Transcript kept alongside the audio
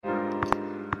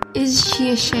Is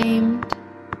she ashamed?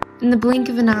 In the blink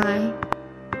of an eye,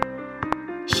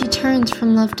 she turns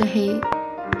from love to hate.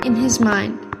 In his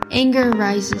mind, anger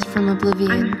arises from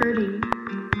oblivion. I'm hurting.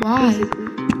 Why? Physically.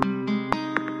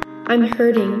 I'm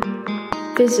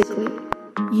hurting. Physically.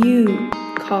 You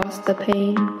caused the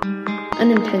pain.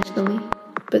 Unintentionally,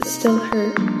 but still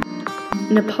hurt.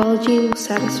 An apology will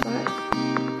satisfy,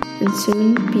 and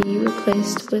soon be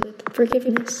replaced with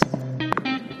forgiveness.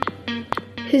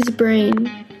 His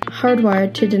brain,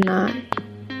 hardwired to deny.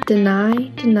 Deny,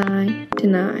 deny,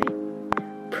 deny.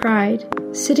 Pride,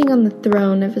 sitting on the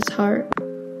throne of his heart,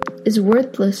 is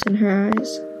worthless in her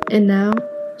eyes, and now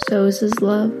so is his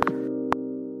love.